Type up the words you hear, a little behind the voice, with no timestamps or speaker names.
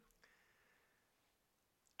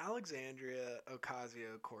Alexandria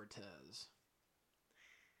Ocasio-Cortez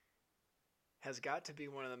has got to be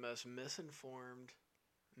one of the most misinformed,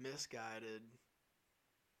 misguided,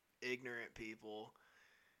 ignorant people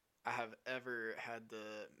I have ever had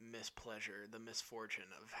the mispleasure, the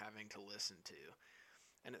misfortune of having to listen to.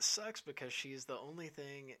 And it sucks because she's the only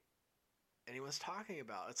thing anyone's talking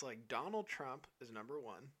about. It's like Donald Trump is number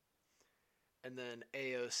one, and then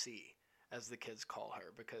AOC, as the kids call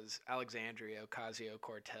her, because Alexandria Ocasio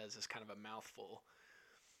Cortez is kind of a mouthful.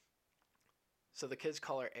 So the kids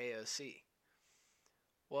call her AOC.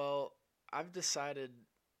 Well, I've decided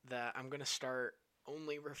that I'm going to start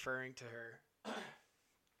only referring to her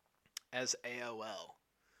as AOL.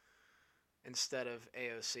 Instead of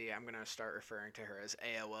AOC, I'm going to start referring to her as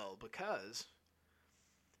AOL because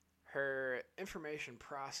her information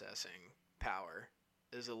processing power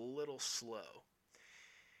is a little slow.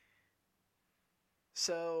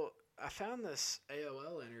 So I found this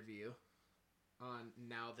AOL interview on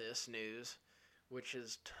Now This News, which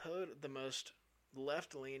is the most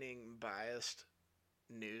left-leaning, biased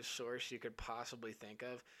news source you could possibly think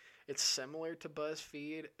of. It's similar to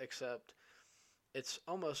BuzzFeed, except it's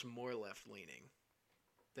almost more left-leaning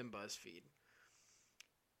than BuzzFeed.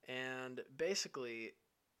 And basically,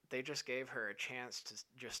 they just gave her a chance to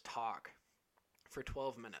just talk for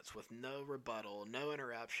 12 minutes with no rebuttal, no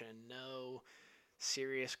interruption, no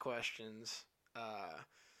serious questions.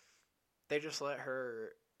 They just let her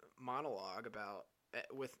monologue about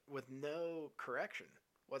with no correction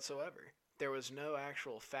whatsoever. There was no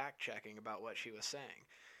actual fact checking about what she was saying.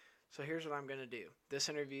 So here's what I'm going to do. This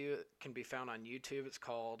interview can be found on YouTube. It's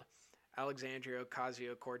called Alexandria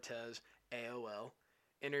Ocasio-Cortez AOL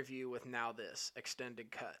interview with Now This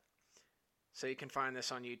extended cut. So you can find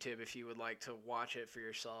this on YouTube if you would like to watch it for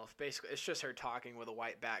yourself. Basically, it's just her talking with a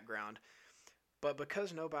white background. But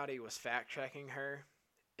because nobody was fact-checking her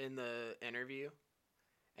in the interview,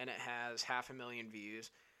 and it has 500,000 views,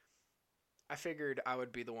 I figured I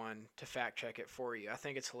would be the one to fact-check it for you. I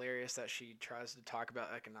think it's hilarious that she tries to talk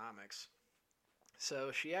about economics.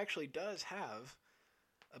 So she actually does have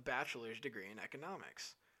a bachelor's degree in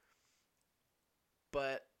economics.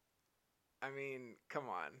 But, I mean, come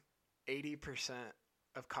on. 80%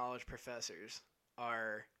 of college professors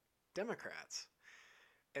are Democrats.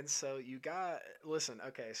 And so listen,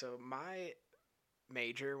 okay, so my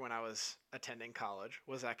major when I was attending college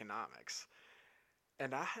was economics.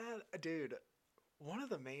 And dude, one of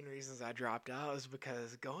the main reasons I dropped out is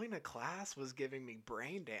because going to class was giving me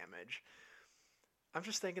brain damage. I'm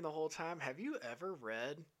just thinking the whole time, have you ever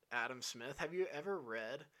read Adam Smith? Have you ever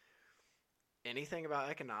read anything about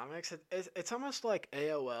economics? It's almost like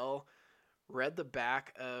AOL read the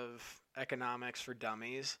back of Economics for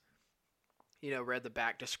Dummies, read the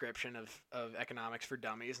back description of Economics for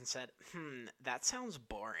Dummies and said, that sounds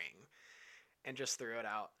boring, and just threw it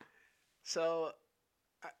out. So,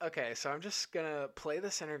 okay, so I'm just going to play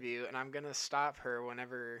this interview, and I'm going to stop her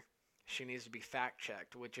whenever she needs to be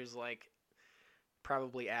fact-checked, which is like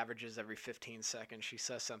probably averages every 15 seconds. She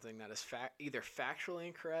says something that is either factually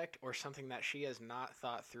incorrect or something that she has not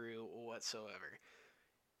thought through whatsoever.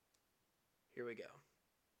 Here we go.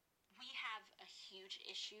 We have a huge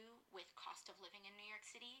issue with cost of living in New York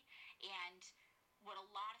City, and what a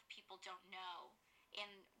lot of people don't know,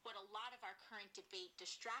 and what a lot of our current debate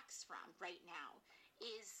distracts from right now,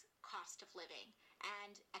 is cost of living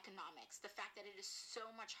and economics. The fact that it is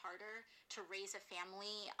so much harder to raise a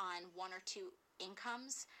family on one or two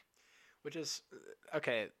incomes. Which is,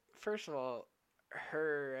 okay, first of all,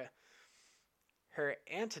 her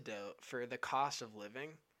antidote for the cost of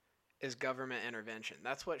living is government intervention.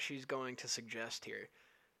 That's what she's going to suggest here,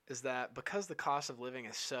 is that because the cost of living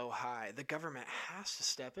is so high, the government has to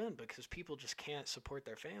step in because people just can't support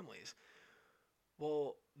their families.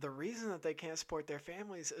 Well, the reason that they can't support their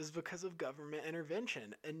families is because of government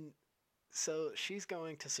intervention. And so she's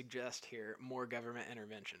going to suggest here more government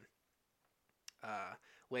intervention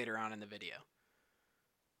later on in the video.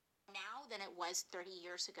 Now than it was 30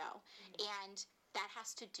 years ago. And that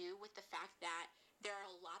has to do with the fact that there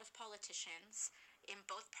are a lot of politicians in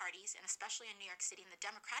both parties, and especially in New York City in the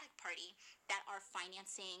Democratic Party, that are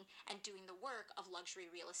financing and doing the work of luxury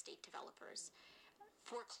real estate developers.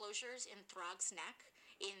 Foreclosures in Throgs Neck,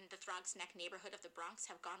 in the Throgs Neck neighborhood of the Bronx,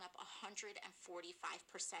 have gone up 145%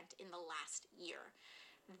 in the last year.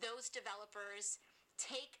 Those developers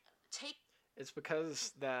take It's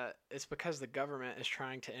because the government is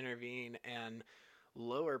trying to intervene and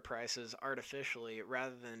lower prices artificially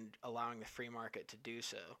rather than allowing the free market to do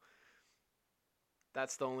so.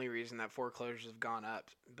 That's the only reason that foreclosures have gone up,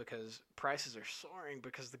 because prices are soaring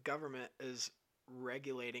because the government is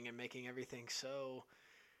regulating and making everything so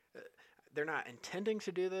They're not intending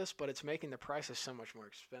to do this, but it's making the prices so much more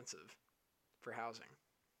expensive for housing.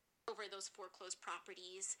 Over those foreclosed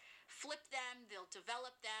properties, flip them, they'll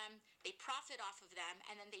develop them, they profit off of them,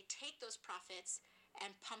 and then they take those profits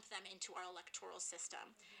and pump them into our electoral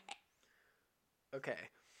system. Okay,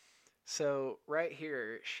 so right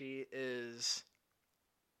here, she's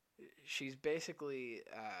basically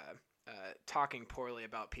talking poorly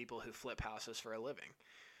about people who flip houses for a living.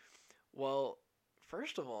 Well,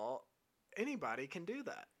 first of all, anybody can do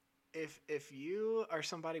that. If you are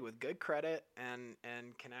somebody with good credit and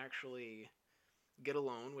can actually get a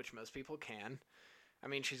loan, which most people can. I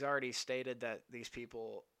mean, she's already stated that these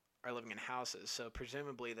people are living in houses, so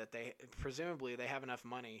presumably they have enough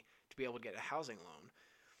money to be able to get a housing loan.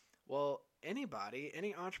 Well, any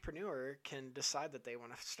entrepreneur can decide that they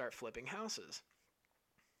want to start flipping houses.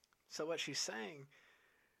 So what she's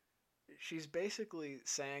basically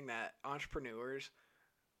saying that entrepreneurs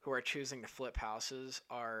who are choosing to flip houses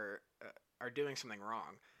are doing something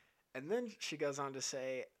wrong. And then she goes on to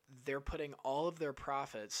say they're putting all of their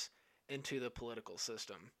profits into the political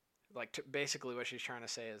system. Like basically what she's trying to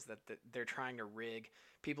say is that they're trying to rig,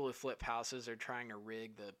 people who flip houses are trying to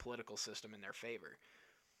rig the political system in their favor.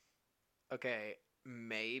 Okay,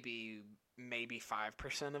 maybe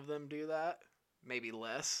 5% of them do that, maybe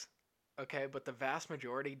less. Okay, but the vast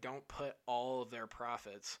majority don't put all of their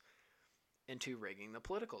profits into rigging the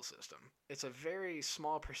political system. It's a very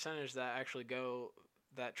small percentage that actually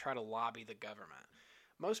that try to lobby the government.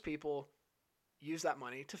 Most people use that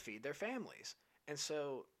money to feed their families. And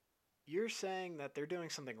so you're saying that they're doing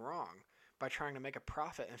something wrong by trying to make a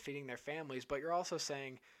profit and feeding their families, but you're also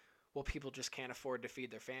saying, well, people just can't afford to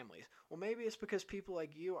feed their families. Well, maybe it's because people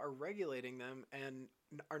like you are regulating them and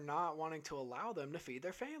are not wanting to allow them to feed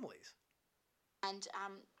their families. And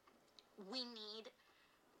we need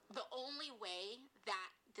the only way that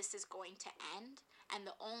this is going to end and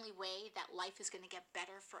the only way that life is going to get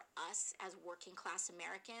better for us as working class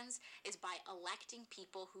Americans is by electing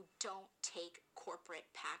people who don't take corporate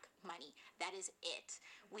PAC money. That is it.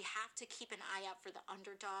 We have to keep an eye out for the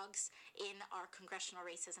underdogs in our congressional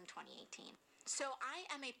races in 2018. So I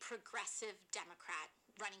am a progressive Democrat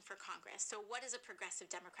running for Congress. So what does a progressive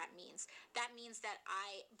Democrat means? That means that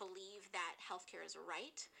I believe that healthcare is a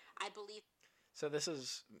right. I believe. So this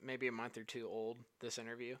is maybe a month or two old, this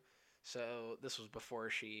interview. So this was before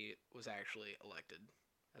she was actually elected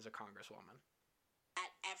as a congresswoman.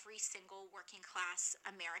 That every single working class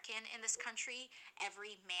American in this country,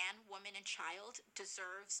 every man, woman, and child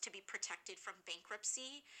deserves to be protected from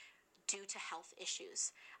bankruptcy due to health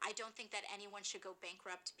issues. I don't think that anyone should go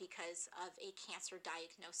bankrupt because of a cancer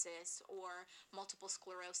diagnosis or multiple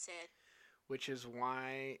sclerosis. Which is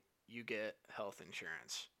why you get health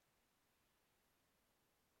insurance.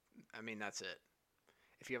 I mean, that's it.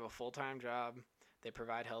 If you have a full-time job, they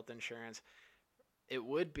provide health insurance. It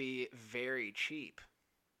would be very cheap,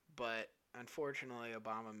 but unfortunately,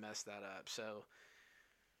 Obama messed that up. So,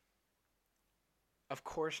 of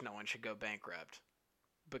course, no one should go bankrupt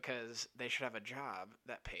because they should have a job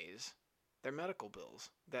that pays their medical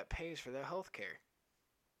bills, that pays for their health care.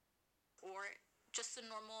 Or just the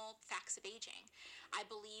normal facts of aging. I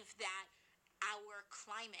believe that our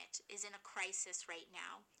climate is in a crisis right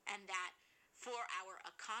now, and that for our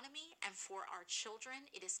economy and for our children,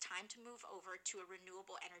 it is time to move over to a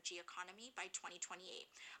renewable energy economy by 2028.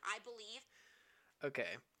 I believe.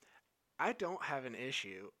 Okay, I don't have an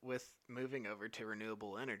issue with moving over to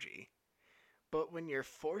renewable energy, but when you're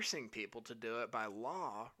forcing people to do it by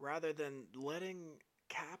law rather than letting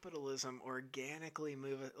capitalism organically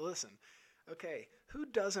move it. Listen, okay, who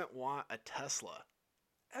doesn't want a Tesla?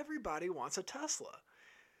 Everybody wants a Tesla.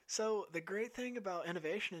 So the great thing about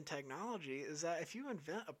innovation and technology is that if you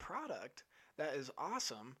invent a product that is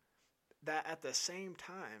awesome, that at the same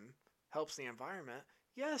time helps the environment,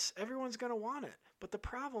 yes, everyone's going to want it. But the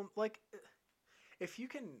problem, like, if you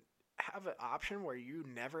can have an option where you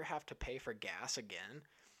never have to pay for gas again,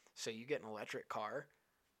 so you get an electric car,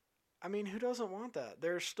 I mean, who doesn't want that?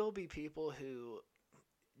 There'll still be people who,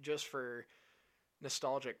 just for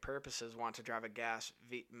nostalgic purposes, want to drive a gas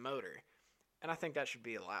motor. And I think that should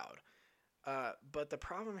be allowed. But the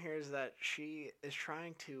problem here is that she is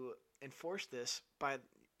trying to enforce this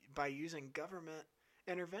by using government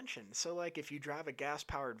intervention. So, like, if you drive a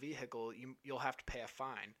gas-powered vehicle, you'll have to pay a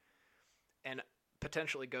fine and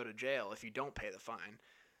potentially go to jail if you don't pay the fine.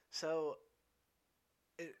 So,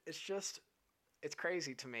 it's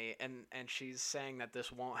crazy to me. And she's saying that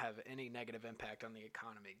this won't have any negative impact on the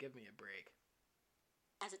economy. Give me a break.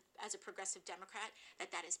 as a progressive Democrat,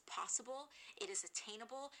 that is possible, it is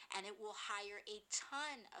attainable, and it will hire a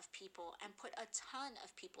ton of people and put a ton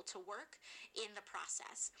of people to work in the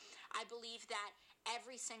process. I believe that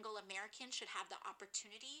every single American should have the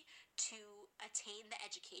opportunity to attain the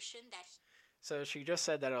education that So she just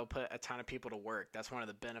said that it'll put a ton of people to work. That's one of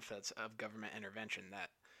the benefits of government intervention, that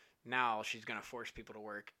now she's going to force people to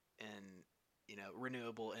work in,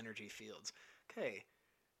 renewable energy fields. Okay,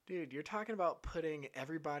 dude, you're talking about putting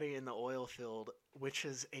everybody in the oil field, which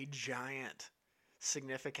is a giant,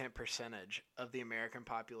 significant percentage of the American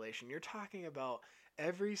population. You're talking about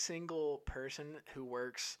every single person who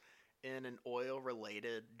works in an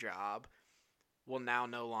oil-related job will now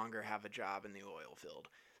no longer have a job in the oil field.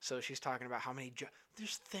 So she's talking about how many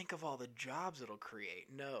just think of all the jobs it'll create.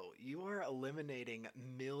 No, you are eliminating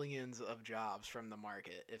millions of jobs from the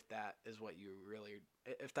market if that's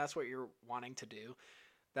what you're wanting to do.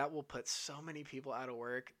 That will put so many people out of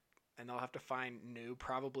work, and they'll have to find new,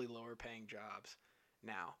 probably lower paying jobs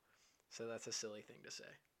now. So that's a silly thing to say.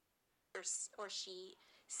 or she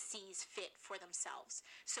sees fit for themselves.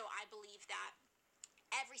 So I believe that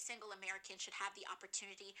every single American should have the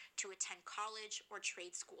opportunity to attend college or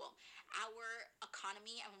trade school. Our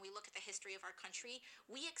economy, and when we look at the history of our country,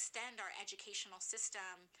 we extend our educational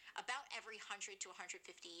system about every 100 to 150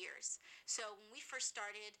 years. So when we first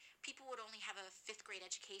started, people would only have a 5th grade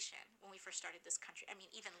education when we first started this country. I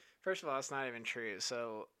mean, even... First of all, that's not even true.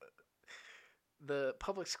 So the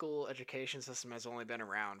public school education system has only been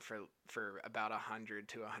around for about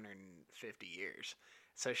 100 to 150 years.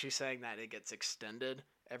 So she's saying that it gets extended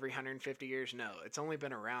every 150 years? No, it's only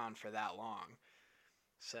been around for that long.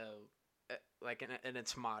 So, like in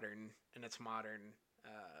its modern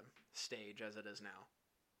stage as it is now.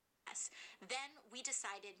 Yes. Then we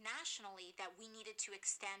decided nationally that we needed to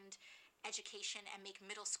extend education and make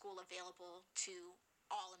middle school available to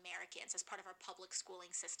all Americans as part of our public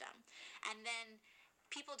schooling system. And then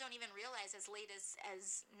people don't even realize as late as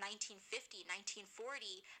 1950,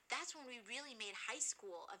 1940, that's when we really made high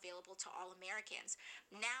school available to all Americans.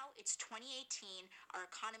 Now it's 2018, our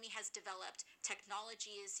economy has developed,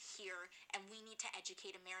 technology is here, and we need to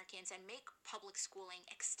educate Americans and make public schooling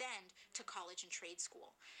extend to college and trade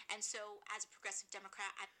school. And so as a progressive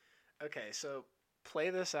Democrat... Okay, so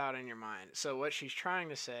play this out in your mind. So what she's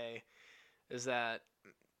trying to say is that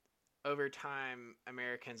over time,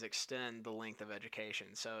 Americans extend the length of education.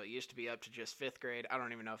 So it used to be up to just 5th grade. I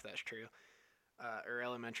don't even know if that's true. Or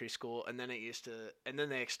elementary school, and then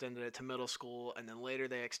they extended it to middle school, and then later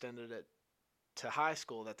they extended it to high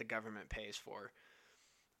school that the government pays for.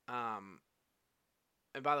 And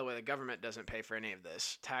by the way, the government doesn't pay for any of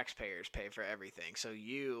this. Taxpayers pay for everything. So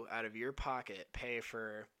you, out of your pocket, pay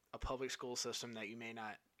for a public school system that you may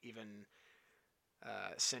not even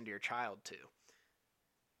send your child to.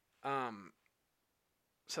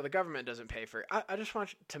 So the government doesn't pay for... I just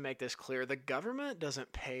want to make this clear. The government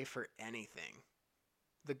doesn't pay for anything.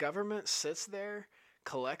 The government sits there,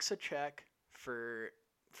 collects a check for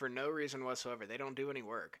no reason whatsoever. They don't do any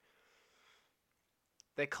work.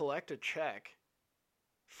 They collect a check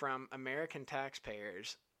from American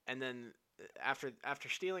taxpayers, and then after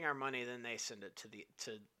stealing our money, then they send it to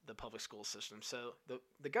the public school system. So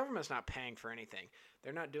the government's not paying for anything.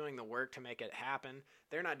 They're not doing the work to make it happen.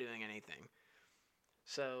 They're not doing anything.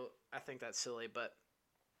 So I think that's silly. But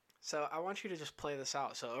so I want you to just play this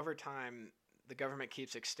out. So over time, the government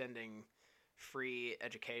keeps extending free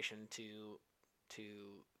education to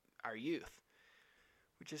our youth,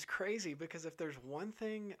 which is crazy because if there's one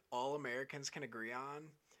thing all Americans can agree on,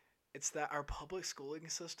 it's that our public schooling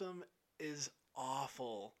system is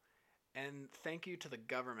awful. And thank you to the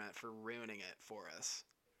government for ruining it for us.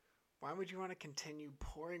 Why would you want to continue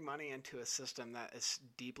pouring money into a system that is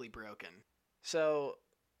deeply broken? So,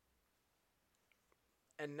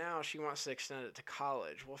 and now she wants to extend it to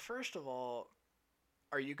college. Well, first of all,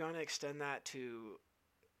 are you going to extend that to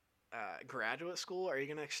graduate school? Are you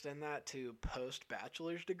going to extend that to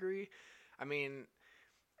post-bachelor's degree? I mean,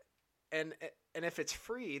 and if it's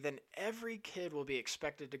free, then every kid will be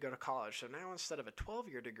expected to go to college. So now instead of a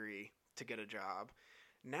 12-year degree to get a job,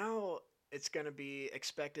 now it's going to be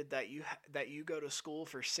expected that you go to school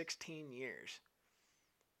for 16 years.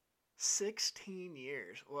 16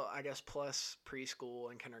 years. Well, I guess plus preschool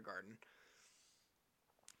and kindergarten.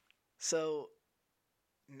 So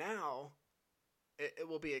now it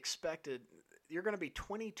will be expected you're going to be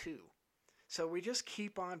 22. So we just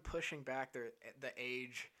keep on pushing back the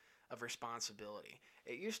age of responsibility.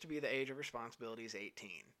 It used to be the age of responsibility is 18.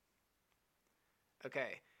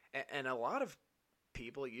 Okay, and a lot of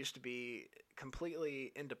people used to be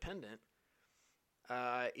completely independent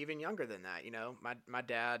even younger than that. My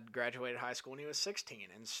dad graduated high school when he was 16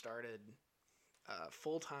 and started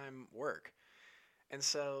full-time work. And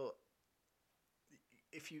so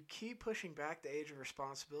if you keep pushing back the age of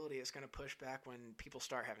responsibility, it's going to push back when people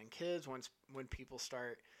start having kids, when people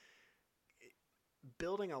start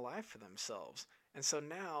building a life for themselves. And so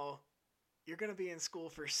now you're going to be in school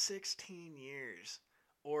for 16 years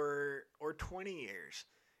or 20 years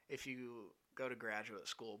if you go to graduate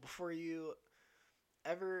school before you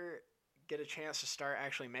ever get a chance to start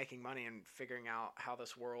actually making money and figuring out how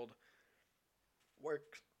this world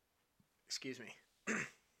works. Excuse me.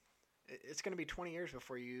 It's going to be 20 years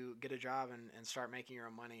before you get a job and start making your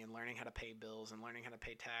own money and learning how to pay bills and learning how to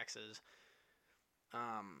pay taxes.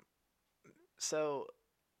 So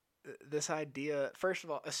this idea, first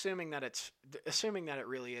of all, assuming that it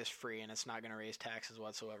really is free and it's not going to raise taxes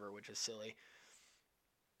whatsoever, which is silly.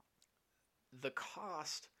 The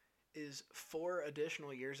cost is 4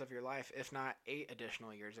 additional years of your life, if not 8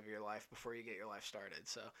 additional years of your life before you get your life started.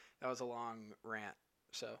 So that was a long rant.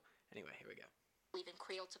 So anyway, here we go. Even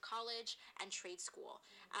cradle to college and trade school.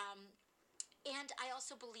 And I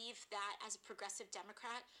also believe that as a progressive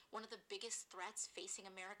Democrat, one of the biggest threats facing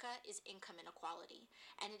America is income inequality.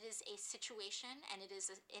 And it is a situation and it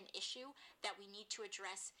is an issue that we need to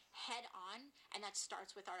address head on, and that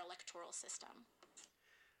starts with our electoral system.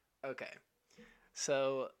 Okay.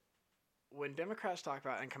 So when Democrats talk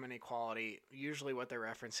about income inequality, usually what they're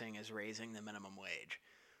referencing is raising the minimum wage.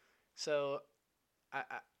 So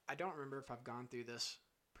I don't remember if I've gone through this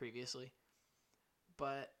previously,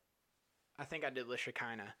 but I think I did with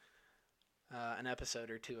Shekinah an episode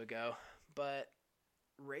or 2 ago. But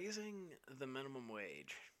raising the minimum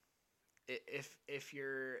wage, if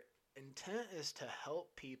your intent is to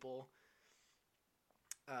help people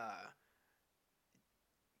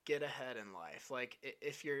get ahead in life, like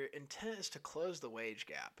if your intent is to close the wage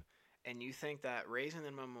gap and you think that raising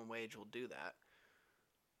the minimum wage will do that,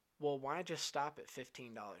 well, why just stop at $15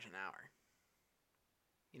 an hour?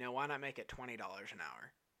 Why not make it $20 an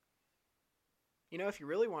hour? If you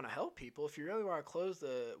really want to help people, if you really want to close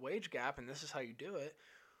the wage gap and this is how you do it,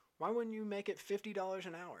 why wouldn't you make it $50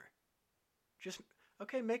 an hour?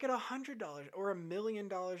 Make it $100 or $1 million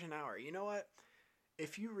an hour. You know what?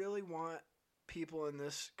 If you really want people in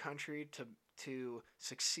this country to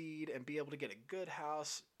succeed and be able to get a good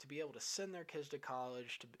house, to be able to send their kids to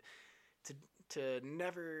college, to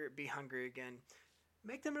never be hungry again,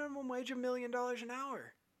 make the minimum wage $1 million an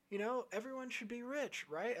hour. Everyone should be rich,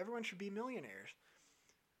 right? Everyone should be millionaires.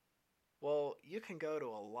 Well, you can go to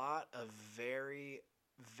a lot of very,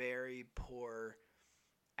 very poor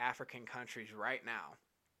African countries right now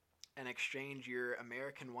and exchange your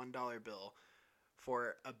American $1 bill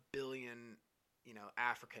for $1 billion,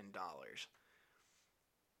 African dollars.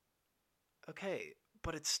 Okay,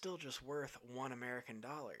 but it's still just worth $1 American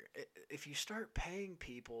dollar. If you start paying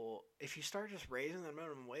people, if you start just raising the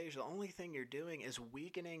minimum wage, the only thing you're doing is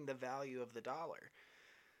weakening the value of the dollar.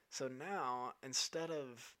 So now,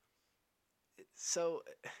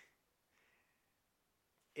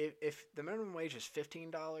 if the minimum wage is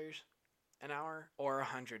 $15 an hour or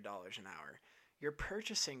 $100 an hour, your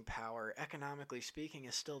purchasing power, economically speaking,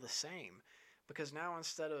 is still the same. Because now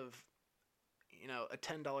instead of, a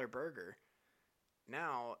 $10 burger,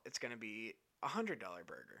 now it's going to be a $100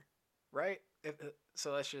 burger, right?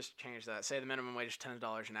 So let's just change that. Say the minimum wage is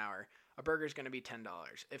 $10 an hour. A burger is going to be $10.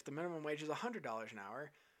 If the minimum wage is $100 an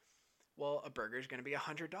hour, well, a burger is going to be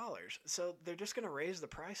 $100. So they're just going to raise the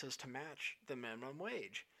prices to match the minimum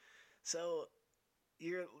wage. So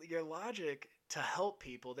your logic to help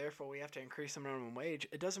people, therefore we have to increase the minimum wage,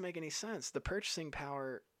 it doesn't make any sense. The purchasing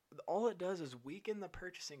power, all it does is weaken the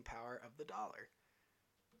purchasing power of the dollar.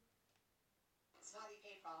 So how do you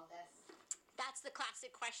pay for all this? That's the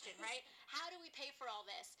classic question, right? How do we pay for all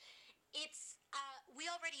this? We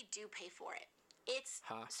already do pay for it.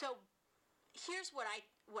 So here's what I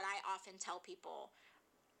often tell people.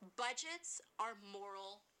 Budgets are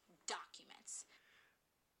moral documents.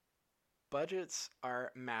 Budgets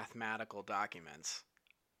are mathematical documents,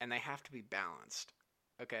 and they have to be balanced.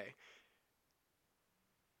 Okay.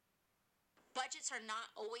 Budgets are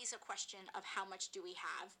not always a question of how much do we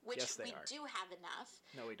have, which yes, we do have enough.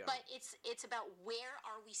 No, we don't. But it's about where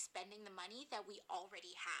are we spending the money that we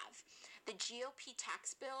already have. The GOP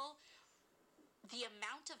tax bill, the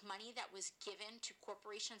amount of money that was given to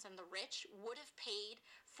corporations and the rich would have paid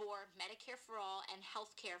for Medicare for all and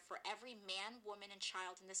health care for every man, woman, and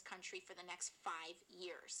child in this country for the next 5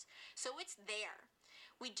 years. So it's there.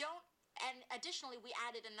 And additionally, we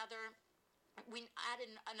added another we add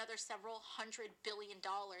in another several $100 billion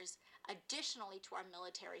additionally to our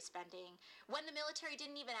military spending when the military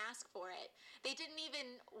didn't even ask for it. They didn't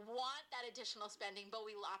even want that additional spending, but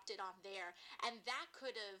we lopped it on there. And that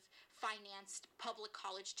could have financed public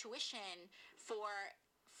college tuition for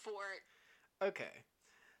Okay.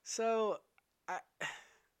 So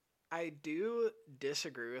I do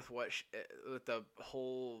disagree with with the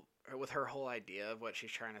whole or with her whole idea of what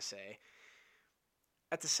she's trying to say.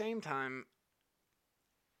 At the same time,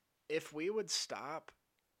 if we would stop,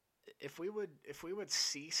 if we would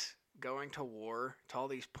cease going to war, to all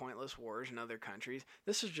these pointless wars in other countries,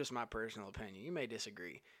 this is just my personal opinion. You may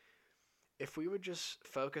disagree. If we would just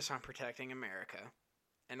focus on protecting America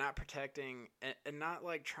and not protecting and not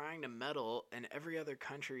like trying to meddle in every other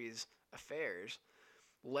country's affairs,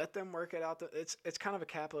 let them work it out. It's kind of a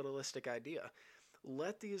capitalistic idea.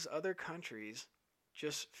 Let these other countries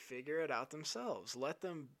just figure it out themselves. Let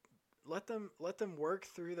them work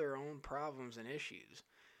through their own problems and issues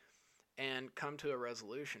and come to a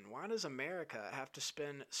resolution. Why does America have to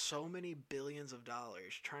spend so many billions of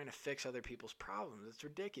dollars trying to fix other people's problems? It's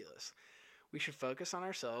ridiculous. We should focus on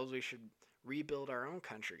ourselves. We should rebuild our own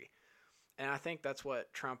country. And I think that's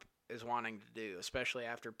what Trump is wanting to do, especially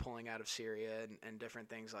after pulling out of Syria and different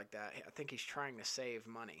things like that. I think he's trying to save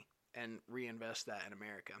money and reinvest that in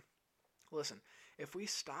America. Listen, if we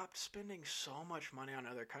stopped spending so much money on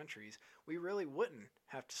other countries, we really wouldn't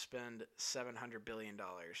have to spend $700 billion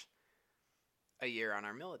a year on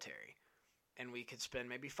our military. And we could spend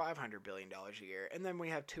maybe $500 billion a year. And then we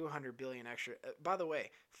have $200 billion extra. By the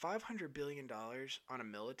way, $500 billion on a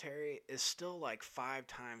military is still like 5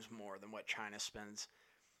 times more than what China spends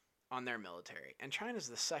on their military. And China's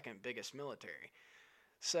the second biggest military.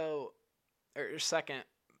 So, or second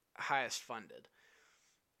highest funded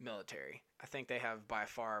military. I think they have by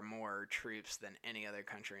far more troops than any other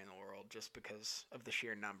country in the world just because of the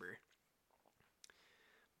sheer number.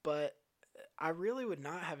 But I really would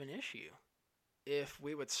not have an issue if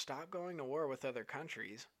we would stop going to war with other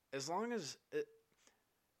countries, as long as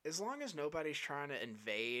nobody's trying to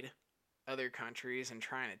invade other countries and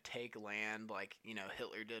trying to take land like,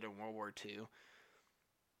 Hitler did in World War II.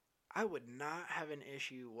 I would not have an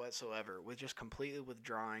issue whatsoever with just completely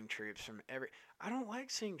withdrawing troops from I don't like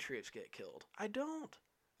seeing troops get killed. I don't.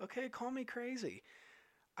 Okay, call me crazy.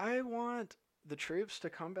 I want the troops to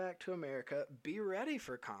come back to America, be ready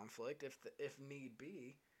for conflict if need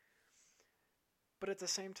be. But at the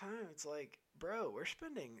same time, it's like, bro, we're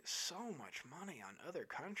spending so much money on other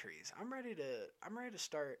countries. I'm ready to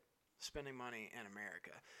start spending money in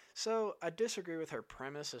America. So I disagree with her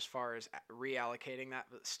premise as far as reallocating that,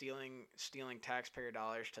 but stealing taxpayer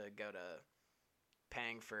dollars to go to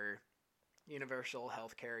paying for universal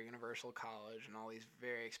health care, universal college, and all these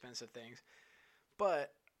very expensive things.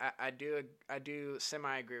 But I do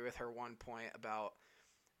semi-agree with her one point about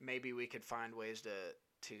maybe we could find ways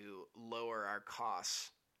to lower our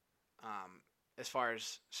costs as far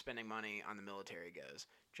as spending money on the military goes,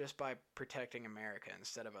 just by protecting America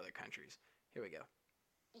instead of other countries. Here we go.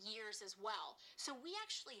 Years as well. So we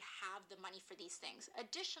actually have the money for these things.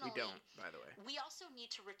 Additionally, we don't, by the way. We also need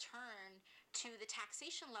to return to the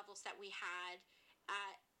taxation levels that we had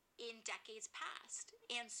in decades past.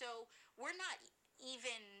 And so we're not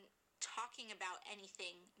even talking about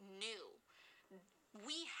anything new.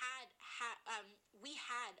 We had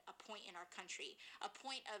a point in our country, a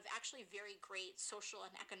point of actually very great social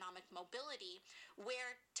and economic mobility,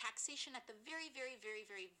 where taxation at the very, very, very,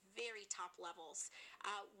 very, very top levels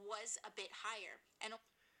was a bit higher. And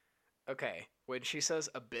okay, when she says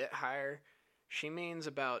a bit higher, she means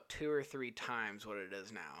about 2 or 3 times what it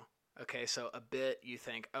is now. Okay, so a bit, you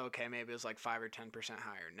think, okay, maybe it was like 5 or 10%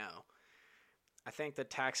 higher. No, I think the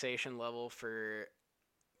taxation level for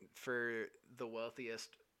the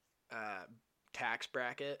wealthiest tax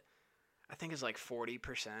bracket, I think is like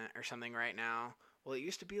 40% or something right now. Well, it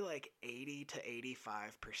used to be like 80 to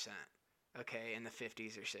 85%. Okay, in the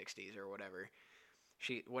 50s or 60s or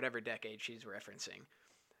whatever decade she's referencing.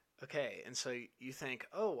 Okay, and so you think,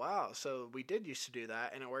 oh wow, so we did used to do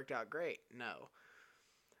that and it worked out great. No,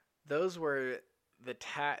 those were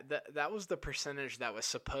that was the percentage that was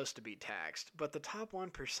supposed to be taxed. But the top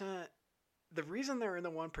 1%, the reason they're in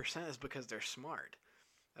the 1% is because they're smart.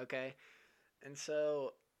 Okay, and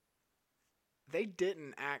so they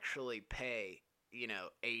didn't actually pay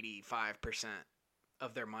 85%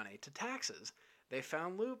 of their money to taxes. They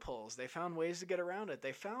found loopholes. They found ways to get around it.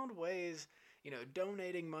 They found ways,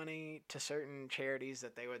 donating money to certain charities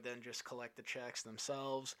that they would then just collect the checks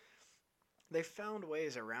themselves. They found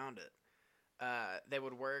ways around it. They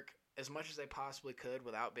would work as much as they possibly could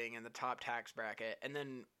without being in the top tax bracket. And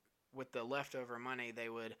then with the leftover money, they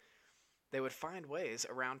would find ways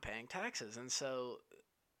around paying taxes. And so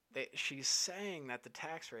she's saying that the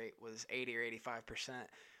tax rate was 80 or 85%,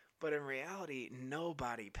 but in reality,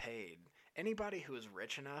 nobody paid. Anybody who was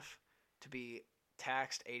rich enough to be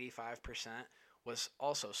taxed 85% was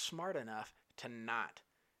also smart enough to not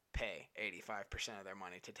pay 85% of their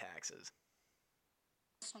money to taxes.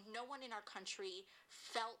 So no one in our country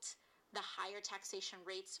felt the higher taxation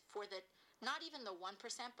rates for not even the 1%,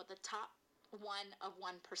 but the top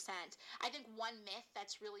 1%. I think one myth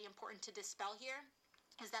that's really important to dispel here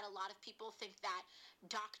is that a lot of people think that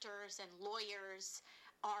doctors and lawyers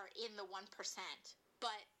are in the 1%,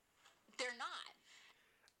 but they're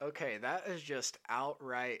not. Okay, that is just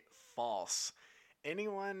outright false.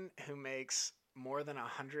 Anyone who makes more than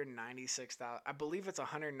 $196,000, I believe it's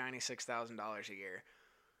 $196,000 a year,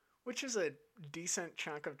 which is a decent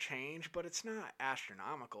chunk of change, but it's not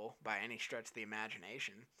astronomical by any stretch of the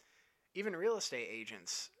imagination. Even real estate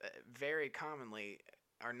agents very commonly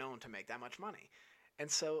are known to make that much money.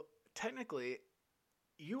 And so technically,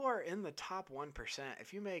 you are in the top 1%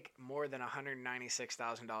 if you make more than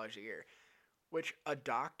 $196,000 a year, which a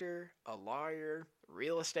doctor, a lawyer,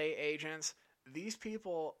 real estate agents, these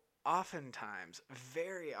people oftentimes,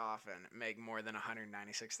 very often, make more than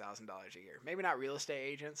 $196,000 a year. Maybe not real estate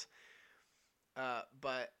agents,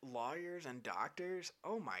 but lawyers and doctors,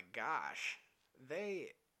 oh my gosh,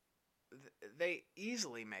 they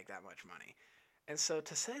easily make that much money. And so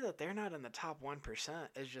to say that they're not in the top 1%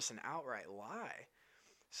 is just an outright lie.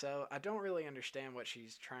 So I don't really understand what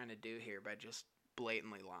she's trying to do here by just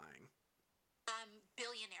blatantly lying.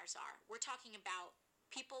 Billionaires are. We're talking about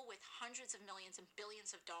people with hundreds of millions and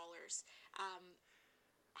billions of dollars.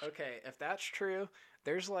 Okay, if that's true,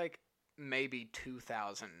 there's like maybe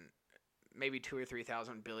 2,000, maybe 2 or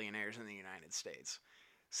 3,000 billionaires in the United States.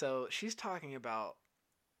 So she's talking about,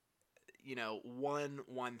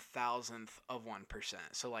 1/1000th of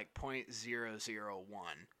 1%. So like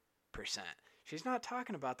 0.001%. She's not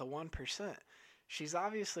talking about the 1%. She's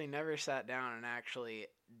obviously never sat down and actually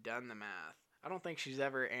done the math. I don't think she's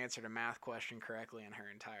ever answered a math question correctly in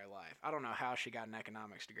her entire life. I don't know how she got an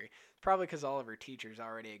economics degree. It's probably because all of her teachers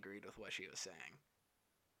already agreed with what she was saying.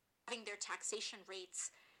 Having their taxation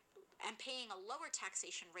rates and paying a lower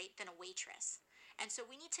taxation rate than a waitress. And so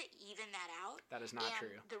we need to even that out. That is not and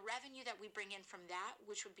true. The revenue that we bring in from that,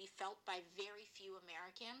 which would be felt by very few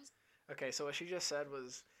Americans. Okay, so what she just said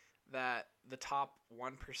was that the top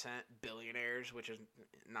 1% billionaires, which is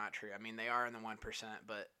not true. I mean, they are in the 1%,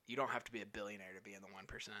 but you don't have to be a billionaire to be in the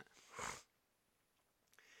 1%.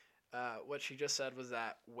 What she just said was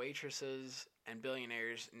that waitresses and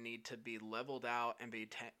billionaires need to be leveled out and be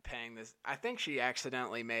paying this. I think she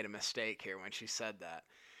accidentally made a mistake here when she said that.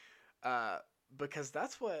 Because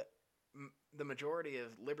that's what the majority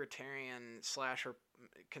of libertarian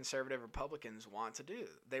 / conservative Republicans want to do.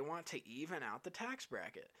 They want to even out the tax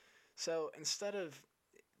bracket. So instead of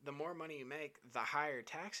the more money you make, the higher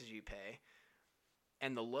taxes you pay,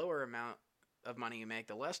 and the lower amount of money you make,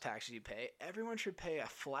 the less taxes you pay, everyone should pay a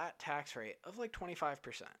flat tax rate of like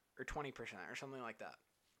 25% or 20% or something like that.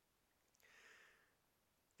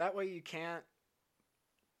 That way you can't,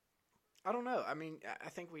 I don't know. I mean, I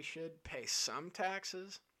think we should pay some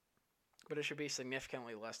taxes, but it should be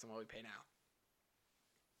significantly less than what we pay now.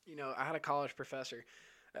 I had a college professor.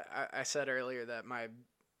 I said earlier that my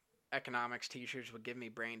economics teachers would give me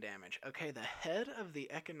brain damage. Okay, the head of the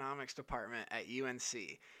economics department at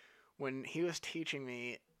UNC, when he was teaching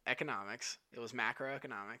me economics, it was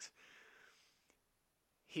macroeconomics,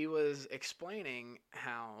 he was explaining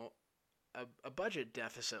how a budget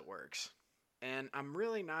deficit works. And I'm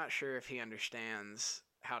really not sure if he understands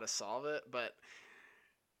how to solve it, but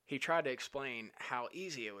he tried to explain how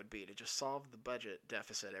easy it would be to just solve the budget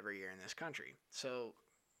deficit every year in this country. So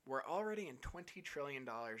we're already in $20 trillion,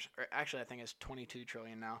 or actually I think it's $22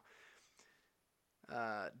 trillion now,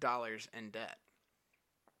 dollars in debt.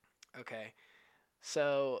 Okay,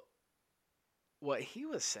 so what he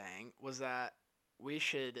was saying was that we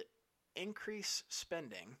should increase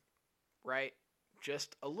spending, right?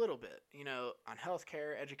 Just a little bit, on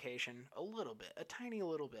healthcare, education, a little bit, a tiny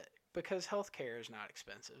little bit, because healthcare is not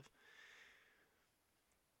expensive.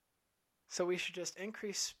 So we should just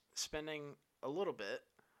increase spending a little bit,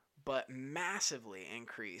 but massively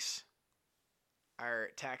increase our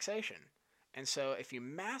taxation. And so if you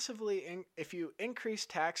if you increase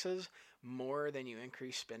taxes more than you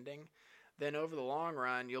increase spending, then over the long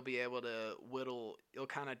run, you'll be able to you'll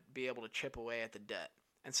kind of be able to chip away at the debt.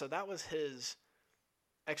 And so that was his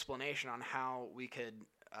explanation on how we could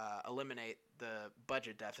eliminate the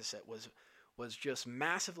budget deficit was just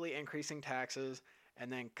massively increasing taxes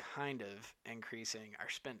and then kind of increasing our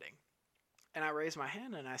spending. And I raised my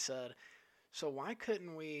hand and I said, so why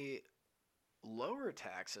couldn't we lower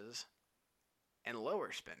taxes and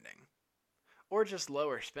lower spending? Or just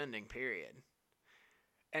lower spending, period.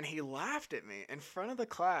 And he laughed at me in front of the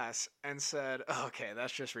class and said, oh, okay,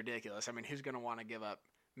 that's just ridiculous. I mean, who's going to want to give up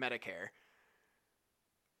Medicare?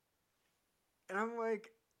 And I'm like,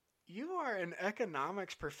 you are an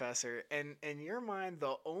economics professor, and in your mind,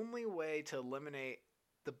 the only way to eliminate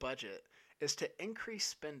the budget is to increase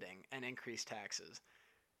spending and increase taxes.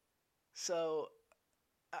 So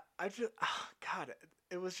I just, oh God,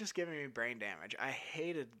 it was just giving me brain damage. I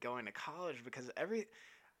hated going to college because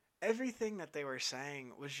everything that they were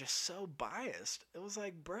saying was just so biased. It was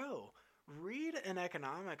like, bro, read an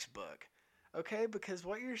economics book, okay? Because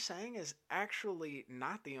what you're saying is actually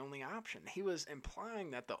not the only option. He was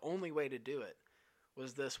implying that the only way to do it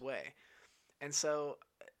was this way. And so,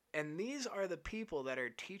 and these are the people that are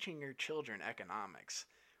teaching your children economics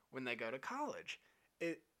when they go to college.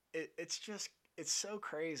 It's so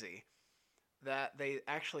crazy that they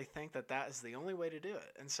actually think that that is the only way to do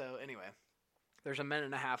it. And so, anyway, there's a minute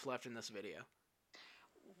and a half left in this video.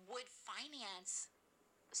 Would finance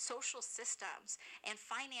social systems and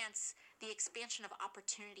finance the expansion of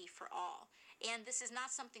opportunity for all. And this is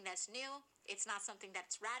not something that's new. It's not something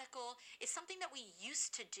that's radical. It's something that we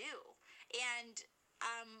used to do. And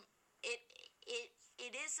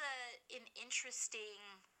it is an interesting.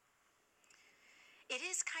 It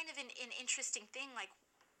is kind of an interesting thing, like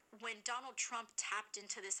when Donald Trump tapped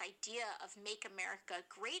into this idea of Make America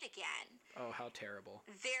Great Again. Oh, how terrible.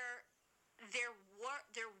 There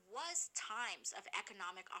was times of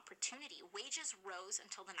economic opportunity. Wages rose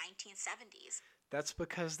until the 1970s. That's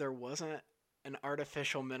because there wasn't an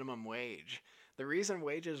artificial minimum wage. The reason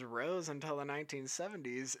wages rose until the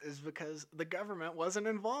 1970s is because the government wasn't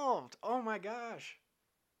involved. Oh my gosh.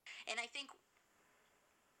 And I think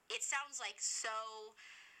it sounds like so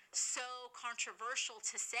controversial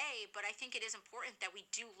to say, but I think it is important that we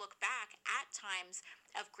do look back at times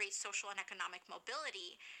of great social and economic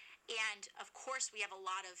mobility. And of course, we have a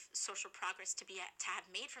lot of social progress to have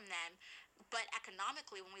made from them. But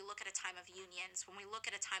economically, when we look at a time of unions, when we look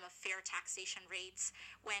at a time of fair taxation rates,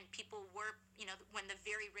 when people were, when the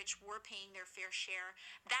very rich were paying their fair share,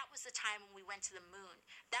 that was the time when we went to the moon.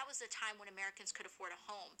 That was the time when Americans could afford a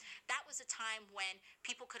home. That was a time when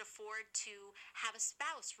people could afford to have a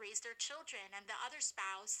spouse raise their children and the other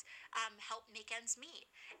spouse help make ends meet.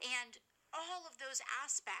 And all of those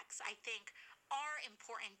aspects, I think, are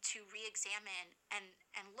important to re-examine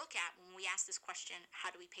and look at when we ask this question, how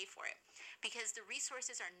do we pay for it? Because the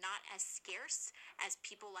resources are not as scarce as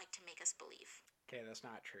people like to make us believe. Okay, that's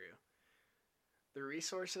not true. The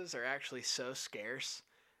resources are actually so scarce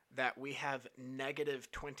that we have negative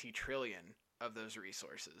 20 trillion of those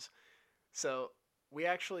resources. So we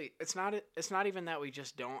actually, it's not even that we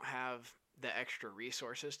just don't have the extra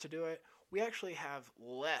resources to do it. We actually have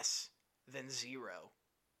less than zero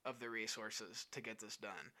of the resources to get this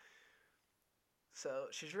done. So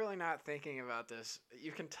she's really not thinking about this.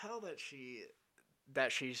 You can tell that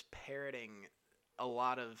she's parroting a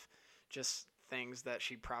lot of just things that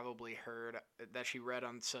she probably heard, that she read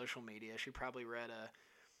on social media. She probably read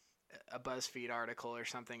a BuzzFeed article or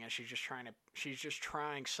something, and she's just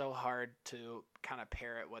trying so hard to kind of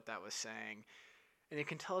parrot what that was saying. And you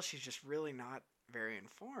can tell she's just really not very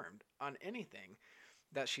informed on anything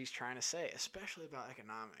that she's trying to say, especially about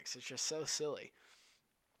economics. It's just so silly.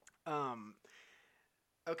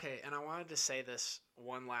 Okay, and I wanted to say this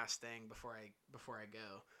one last thing before I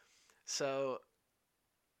go. So,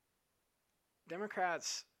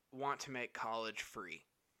 Democrats want to make college free,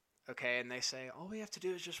 okay? And they say, all we have to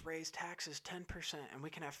do is just raise taxes 10% and we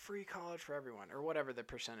can have free college for everyone, or whatever the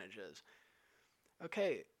percentage is.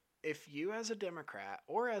 Okay, if you as a Democrat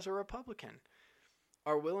or as a Republican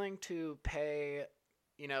are willing to pay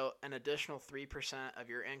an additional 3% of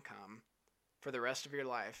your income for the rest of your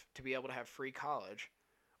life to be able to have free college,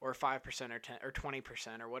 or 5% or 10 or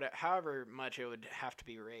 20% or whatever, however much it would have to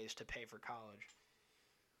be raised to pay for college.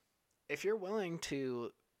 If you're willing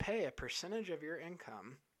to pay a percentage of your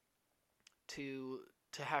income to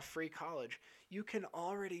have free college, you can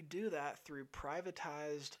already do that through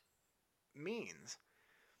privatized means.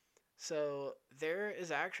 So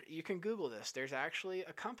you can Google this. There's actually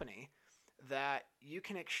a company that you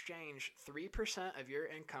can exchange 3% of your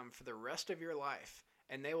income for the rest of your life,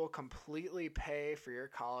 and they will completely pay for your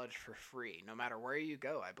college for free, no matter where you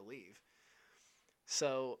go, I believe.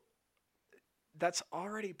 So that's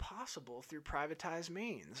already possible through privatized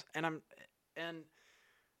means. And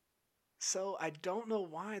so I don't know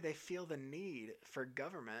why they feel the need for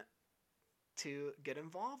government to get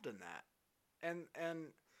involved in that. And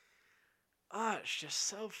it's just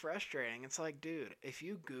so frustrating. It's like, dude, if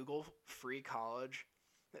you Google free college,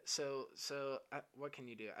 what can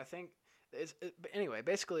you do? I think but anyway,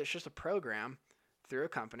 basically it's just a program through a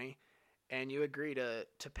company, and you agree to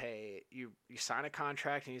pay. You sign a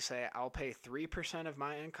contract and you say, I'll pay 3% of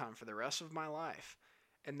my income for the rest of my life,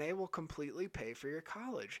 and they will completely pay for your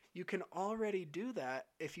college. You can already do that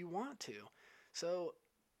if you want to. So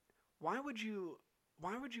why would you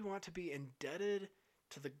want to be indebted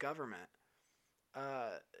to the government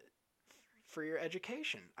uh, for your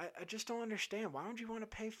education? I just don't understand. Why would you want to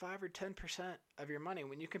pay 5 or 10% of your money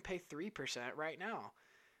when you can pay 3% right now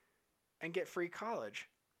and get free college?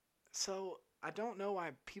 So I don't know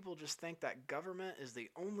why people just think that government is the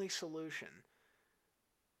only solution.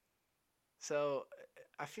 So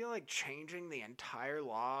I feel like changing the entire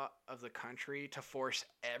law of the country to force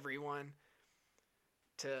everyone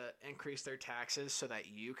to increase their taxes so that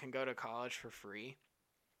you can go to college for free.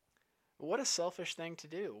 What a selfish thing to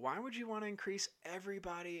do. Why would you want to increase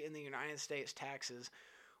everybody in the United States taxes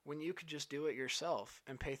when you could just do it yourself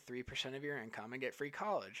and pay 3% of your income and get free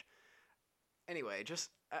college? Anyway,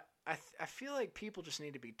 I feel like people just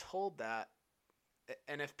need to be told that,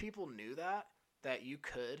 and if people knew that you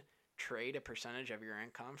could trade a percentage of your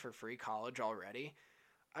income for free college already,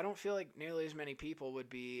 I don't feel like nearly as many people would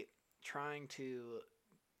be trying to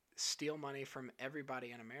steal money from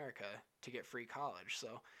everybody in America to get free college.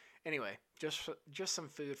 So anyway, just some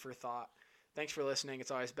food for thought. Thanks for listening.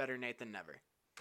 It's always better Nate than never.